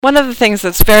One of the things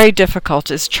that's very difficult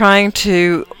is trying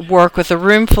to work with a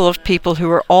room full of people who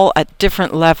are all at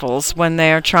different levels when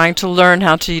they are trying to learn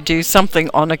how to do something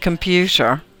on a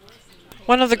computer.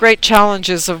 One of the great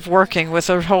challenges of working with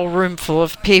a whole room full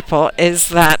of people is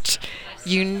that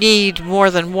you need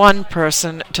more than one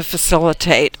person to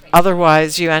facilitate.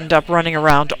 Otherwise, you end up running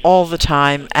around all the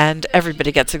time and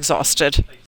everybody gets exhausted.